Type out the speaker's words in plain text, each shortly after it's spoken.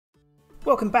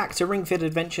Welcome back to Ring Fit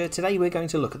Adventure. Today we're going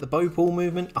to look at the bow pull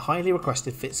movement, a highly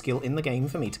requested fit skill in the game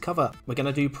for me to cover. We're going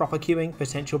to do proper queuing,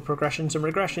 potential progressions and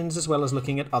regressions, as well as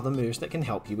looking at other moves that can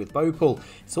help you with bow pull.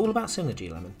 It's all about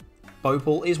synergy, Lemon. Bow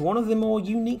pull is one of the more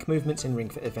unique movements in Ring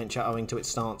Fit Adventure owing to its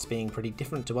stance being pretty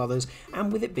different to others,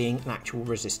 and with it being an actual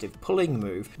resistive pulling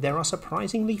move. There are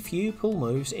surprisingly few pull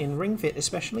moves in Ring Fit,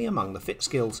 especially among the fit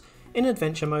skills. In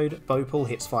Adventure mode, bow pull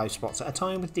hits 5 spots at a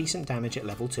time with decent damage at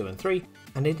level 2 and 3,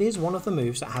 and it is one of the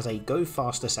moves that has a go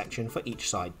faster section for each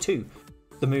side too.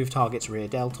 The move targets rear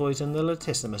deltoids and the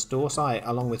latissimus dorsi,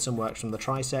 along with some work from the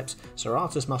triceps,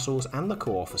 serratus muscles and the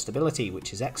core for stability,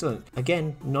 which is excellent.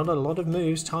 Again, not a lot of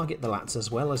moves target the lats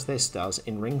as well as this does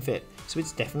in Ring Fit, so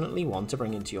it's definitely one to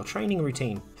bring into your training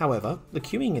routine. However, the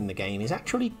queuing in the game is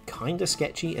actually kinda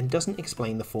sketchy and doesn't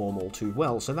explain the form all too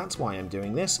well, so that's why I'm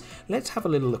doing this. Let's have a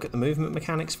little look at the movement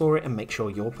mechanics for it and make sure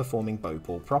you're performing bow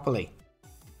pull properly.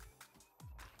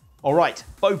 Alright,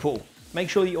 bow pull. Make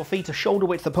sure that your feet are shoulder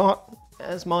width apart,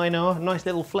 as mine are. Nice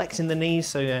little flex in the knees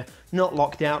so you're not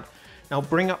locked out. Now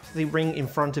bring up the ring in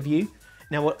front of you.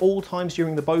 Now at all times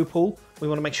during the bow pull, we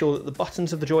want to make sure that the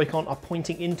buttons of the Joy-Con are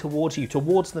pointing in towards you,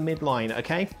 towards the midline,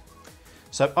 okay?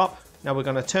 So up, now we're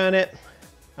going to turn it,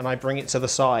 and I bring it to the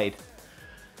side.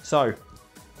 So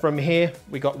from here,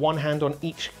 we got one hand on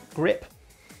each grip,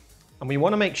 and we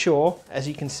want to make sure, as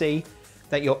you can see,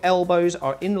 that your elbows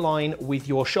are in line with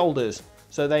your shoulders.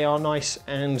 So they are nice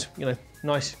and,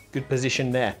 nice, good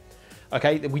position there.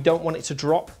 Okay, we don't want it to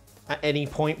drop at any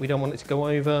point. We don't want it to go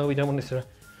over. We want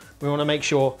to make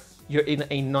sure you're in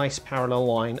a nice parallel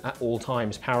line at all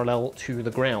times, parallel to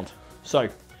the ground. So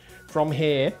from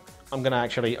here, I'm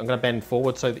gonna bend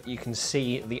forward so that you can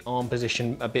see the arm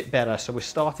position a bit better. So we're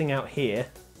starting out here,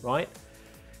 right?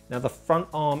 Now the front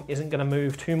arm isn't gonna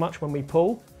move too much when we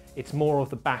pull. It's more of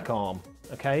the back arm,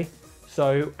 okay?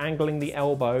 So angling the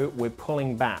elbow, we're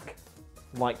pulling back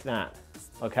like that,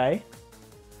 okay?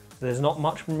 There's not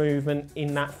much movement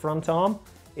in that front arm.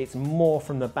 It's more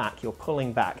from the back. You're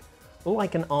pulling back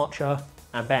like an archer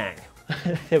and bang.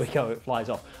 There we go, it flies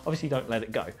off. Obviously don't let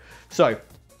it go. So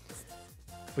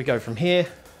we go from here.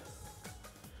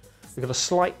 We've got a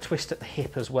slight twist at the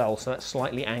hip as well. So that's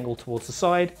slightly angled towards the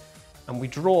side, and we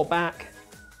draw back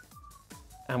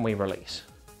and we release.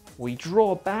 We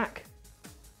draw back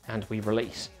and we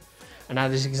release. And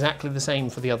that is exactly the same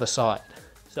for the other side.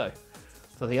 So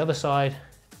for the other side,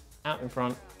 out in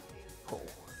front, pull,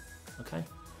 okay?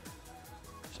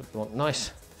 So we want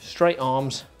nice straight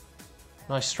arms,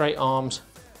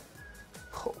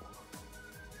 pull,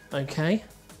 okay?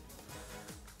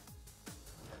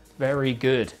 Very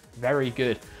good, very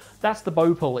good. That's the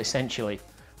bow pull essentially.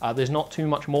 There's not too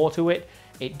much more to it.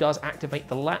 It does activate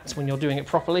the lats when you're doing it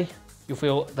properly. You'll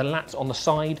feel the lats on the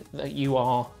side that you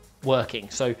are working.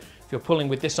 So if you're pulling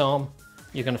with this arm,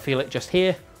 you're going to feel it just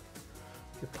here.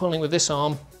 If you're pulling with this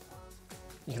arm,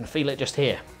 you can feel it just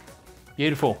here.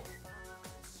 Beautiful.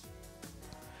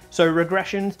 So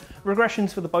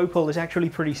regressions for the bow pull is actually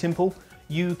pretty simple.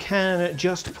 You can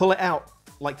just pull it out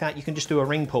like that. You can just do a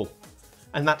ring pull,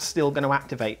 and that's still going to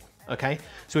activate, okay?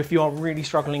 So if you are really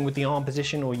struggling with the arm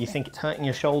position or you think it's hurting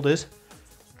your shoulders,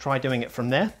 try doing it from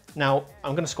there. Now,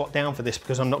 I'm going to squat down for this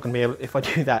because I'm not going to be able, if I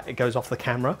do that, it goes off the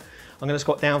camera. I'm going to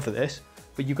squat down for this,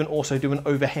 but you can also do an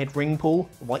overhead ring pull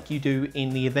like you do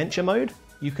in the adventure mode.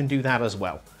 You can do that as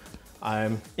well.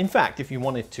 In fact, if you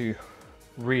wanted to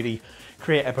really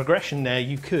create a progression there,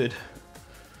 you could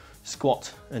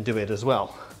squat and do it as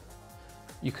well.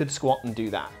 You could squat and do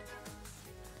that.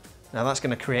 Now that's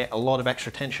going to create a lot of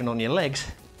extra tension on your legs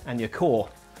and your core.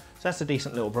 So that's a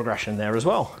decent little progression there as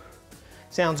well.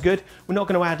 Sounds good. We're not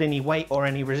going to add any weight or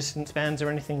any resistance bands or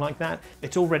anything like that.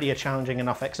 It's already a challenging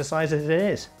enough exercise as it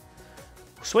is.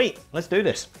 Sweet, let's do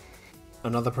this.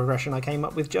 Another progression I came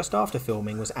up with just after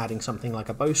filming was adding something like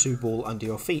a Bosu ball under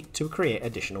your feet to create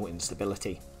additional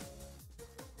instability.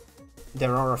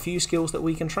 There are a few skills that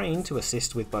we can train to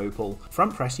assist with bow pull.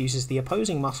 Front press uses the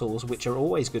opposing muscles, which are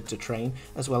always good to train,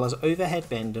 as well as overhead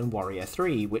bend and warrior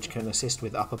 3, which can assist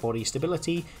with upper body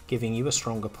stability, giving you a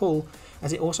stronger pull,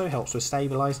 as it also helps with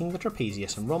stabilising the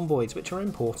trapezius and rhomboids, which are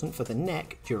important for the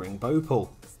neck during bow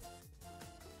pull.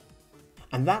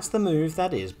 And that's the move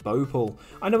that is bow pull.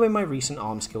 I know in my recent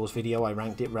arm skills video I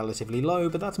ranked it relatively low,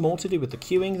 but that's more to do with the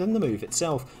queuing than the move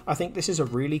itself. I think this is a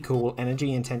really cool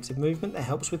energy intensive movement that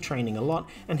helps with training a lot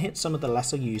and hits some of the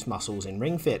lesser used muscles in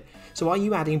Ring Fit. So are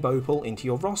you adding bow pull into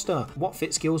your roster? What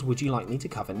fit skills would you like me to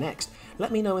cover next?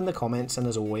 Let me know in the comments, and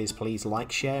as always, please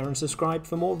like, share and subscribe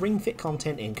for more Ring Fit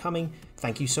content incoming.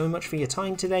 Thank you so much for your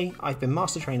time today. I've been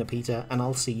Master Trainer Peter, and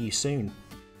I'll see you soon.